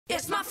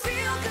It's my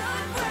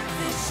feel-good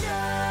breakfast show.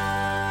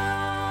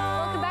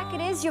 Welcome back. It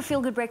is your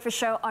Feel Good Breakfast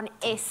Show on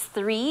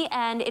S3,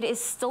 and it is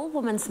still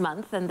Women's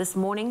Month. And this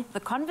morning,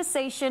 the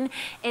conversation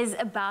is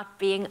about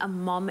being a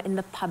mom in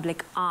the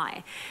public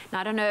eye. Now,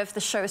 I don't know if the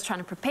show is trying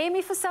to prepare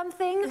me for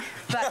something,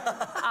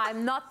 but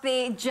I'm not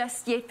there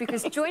just yet,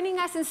 because joining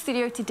us in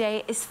studio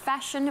today is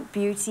fashion,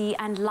 beauty,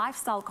 and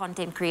lifestyle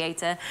content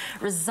creator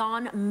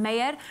Razaan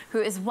Meyer,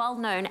 who is well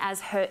known as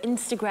her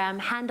Instagram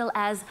handle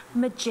as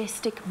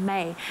Majestic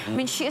May. I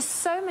mean, she is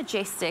so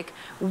majestic,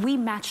 we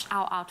matched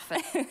our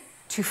outfit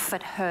to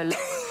fit her look.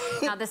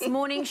 Now, this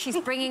morning, she's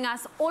bringing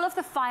us all of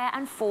the fire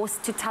and force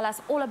to tell us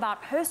all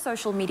about her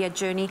social media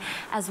journey,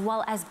 as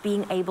well as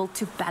being able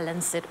to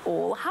balance it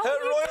all. How are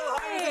you Royal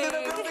Highness is in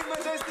the building,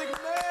 Majestic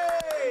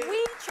May!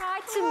 We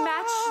tried to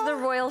match the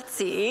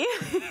royalty.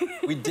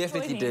 We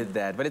definitely did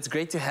that, but it's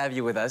great to have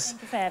you with us.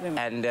 Thank you for having me.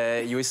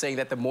 And you were saying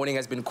that the morning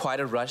has been quite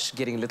a rush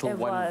getting little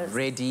one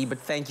ready, but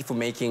thank you for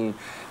making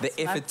the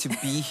effort to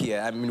be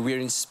here. I mean, we're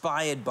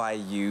inspired by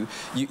you.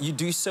 You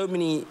do so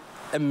many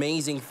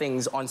amazing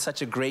things on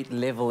such a great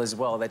level as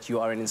well, that you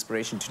are an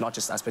inspiration to not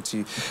just us, but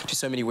to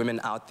so many women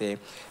out there.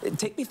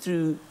 Take me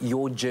through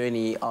your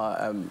journey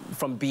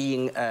from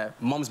being a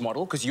mom's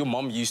model, because your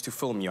mom used to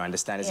film you, I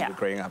understand, as you were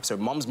growing up. So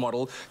mom's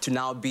model to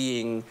now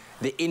being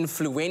the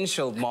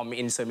influential mom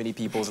in so many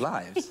people's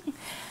lives.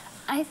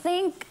 I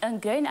think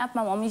growing up,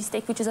 my mom used to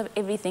take pictures of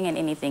everything and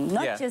anything.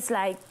 Not just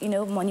like, you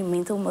know,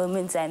 monumental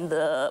moments and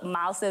the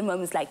milestone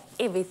moments, like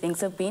everything.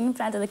 So being in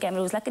front of the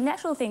camera was like a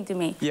natural thing to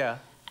me. Yeah.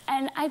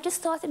 And I just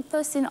started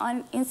posting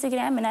on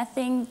Instagram, and I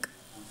think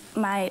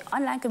my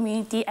online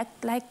community,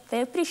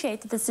 they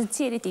appreciated the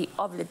sincerity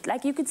of it.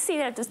 Like, you could see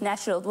that it was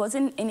natural. It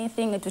wasn't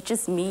anything, it was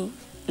just me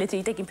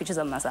literally taking pictures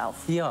of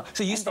myself. Yeah.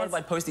 So you started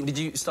by posting, did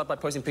you start by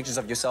posting pictures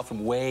of yourself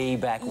from way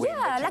back when?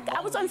 Yeah, like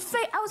I was on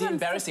Facebook. The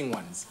embarrassing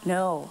ones?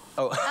 No.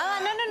 Oh.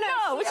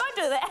 No, we can't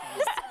do that.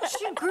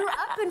 She grew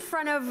up in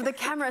front of the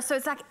camera, so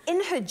it's like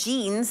in her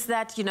genes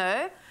that, you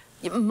know,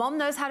 mom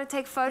knows how to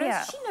take photos.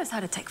 Yeah. She knows how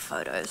to take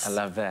photos. I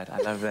love that.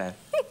 I love that.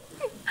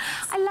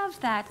 I love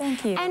that.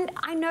 Thank you. And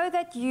I know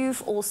that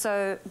you've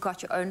also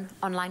got your own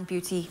online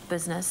beauty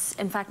business.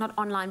 In fact, not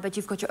online, but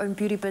you've got your own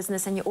beauty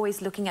business, and you're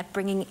always looking at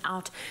bringing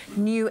out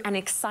new and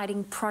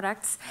exciting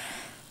products.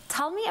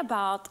 Tell me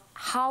about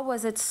how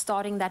was it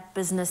starting that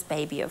business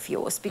baby of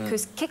yours?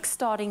 Because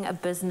kickstarting a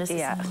business is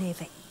never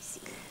easy.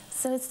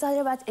 So it started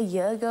about a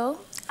year ago.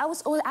 I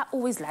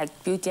always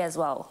liked beauty as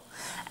well.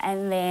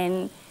 And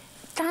then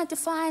trying to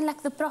find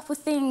like the proper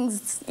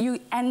things,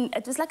 and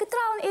it was like a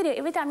trial and error.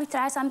 Every time you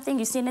try something,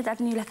 you send it out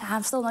and you're like,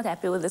 I'm still not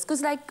happy with this.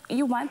 Because like,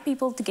 you want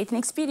people to get an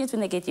experience when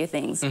they get your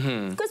things.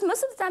 Because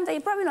most of the time, they're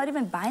probably not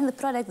even buying the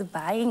product, they're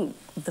buying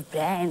the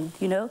brand,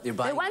 you know? They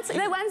want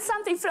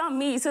something from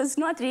me, so it's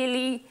not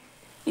really,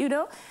 you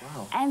know?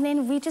 Wow. And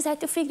then we just had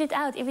to figure it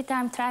out. Every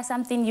time, try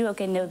something new,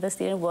 okay, no, this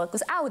didn't work.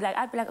 Because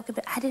I'd be like, okay,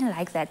 but I didn't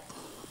like that.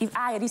 If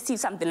I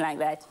received something like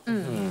that.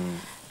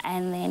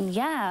 And then,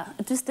 yeah,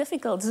 it was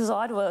difficult. It was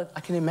hard work.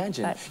 I can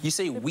imagine. But you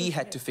say we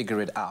had to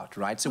figure it out,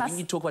 right? So when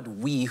you talk about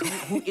we,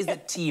 who is the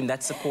team,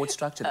 that support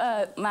structure?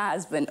 My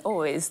husband,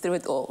 always, through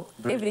it all.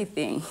 Brilliant.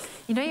 Everything.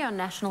 You know you're on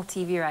national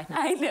TV right now.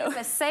 I know.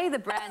 Just say the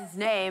brand's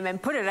name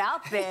and put it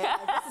out there.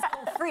 This is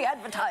called free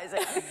advertising.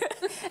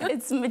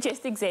 It's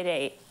Majestic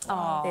ZA.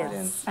 Oh,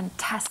 it's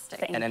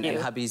fantastic. And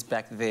hubby's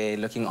back there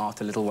looking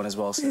after little one as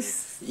well. So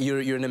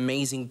you're an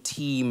amazing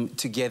team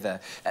together.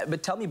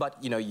 But tell me about,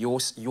 you know,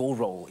 your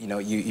role. You know,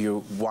 you're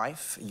a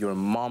wife, you're a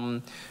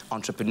mom,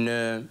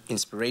 entrepreneur,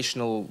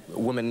 inspirational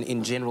woman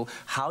in general.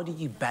 How do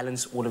you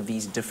balance all of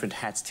these different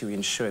hats to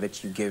ensure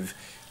that you give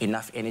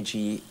enough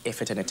energy,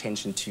 effort, and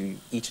attention to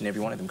each and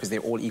every one of them? Because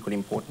they're all equally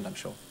important, I'm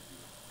sure.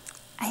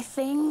 I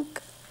think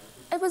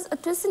it was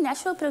a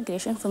natural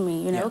progression for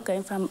me, you know,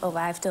 going from a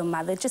wife to a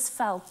mother. It just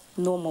felt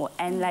normal.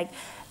 And like,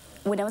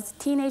 when I was a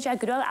teenager, I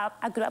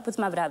grew up with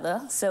my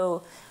brother,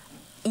 so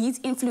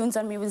his influence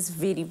on me was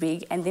very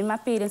big, and then my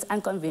parents'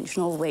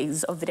 unconventional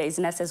ways of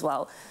raising us as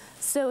well.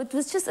 So it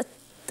was just,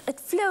 it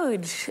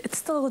flowed. It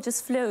still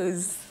just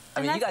flows. I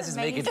mean, you guys just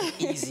make it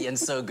easy and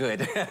so good.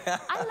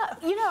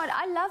 You know what,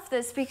 I love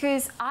this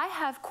because I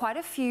have quite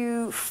a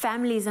few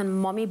families and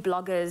mommy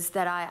bloggers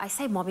that I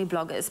say mommy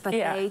bloggers, but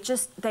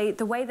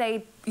the way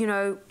they, you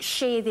know,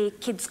 share their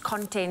kids'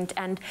 content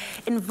and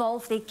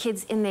involve their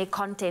kids in their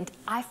content,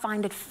 I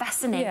find it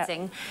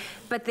fascinating.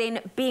 But then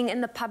being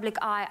in the public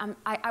eye,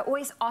 I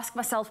always ask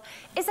myself,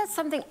 is that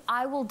something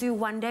I will do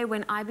one day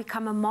when I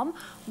become a mom?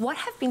 What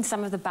have been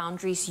some of the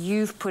boundaries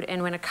you've put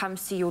in when it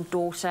comes to your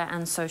daughter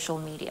and social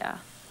media?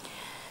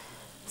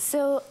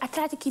 So I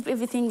try to keep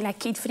everything like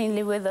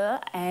kid-friendly with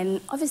her,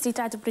 and obviously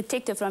try to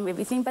protect her from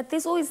everything. But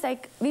there's always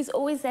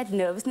that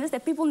nervousness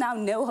that people now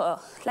know her.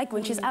 Like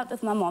when she's out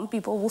with my mom,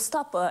 people will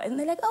stop her and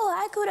they're like, "Oh,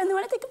 hi, good," and they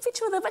want to take a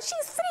picture with her. But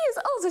she's 3 years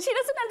old, so she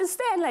doesn't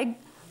understand like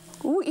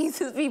who is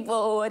these people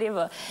or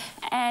whatever.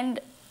 And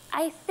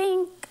I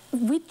think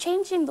we're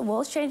changing. The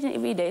world's changing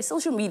every day.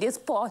 Social media is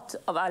part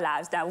of our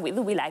lives now,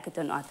 whether we like it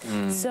or not.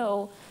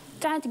 So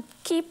trying to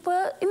keep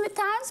her in the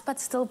times, but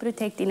still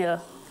protecting her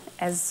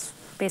as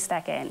best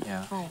I can.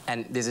 Yeah. And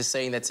there's a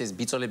saying that says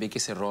 "Bitso le beke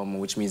se romo,"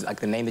 which means like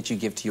the name that you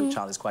give to your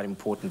child is quite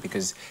important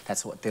because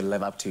that's what they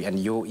live up to. And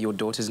your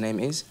daughter's name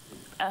is?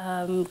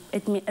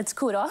 It's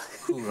Kura.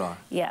 Kura.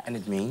 Yeah. And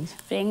it means?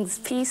 Brings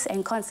peace and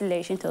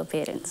consolation to her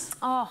parents.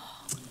 Oh,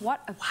 what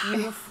a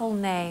beautiful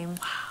name.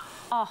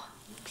 Oh,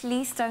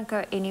 please don't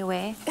go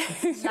anywhere.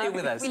 Stay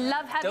with us. We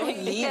love having Don't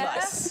you leave here.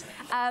 us.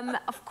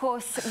 Of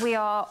course, we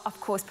are,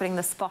 putting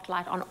the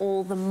spotlight on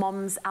all the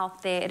moms out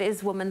there. It is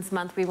Women's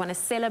Month. We want to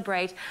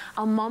celebrate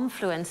our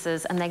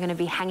momfluencers, and they're going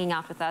to be hanging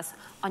out with us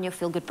on your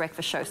Feel Good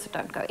Breakfast show, so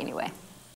don't go anywhere.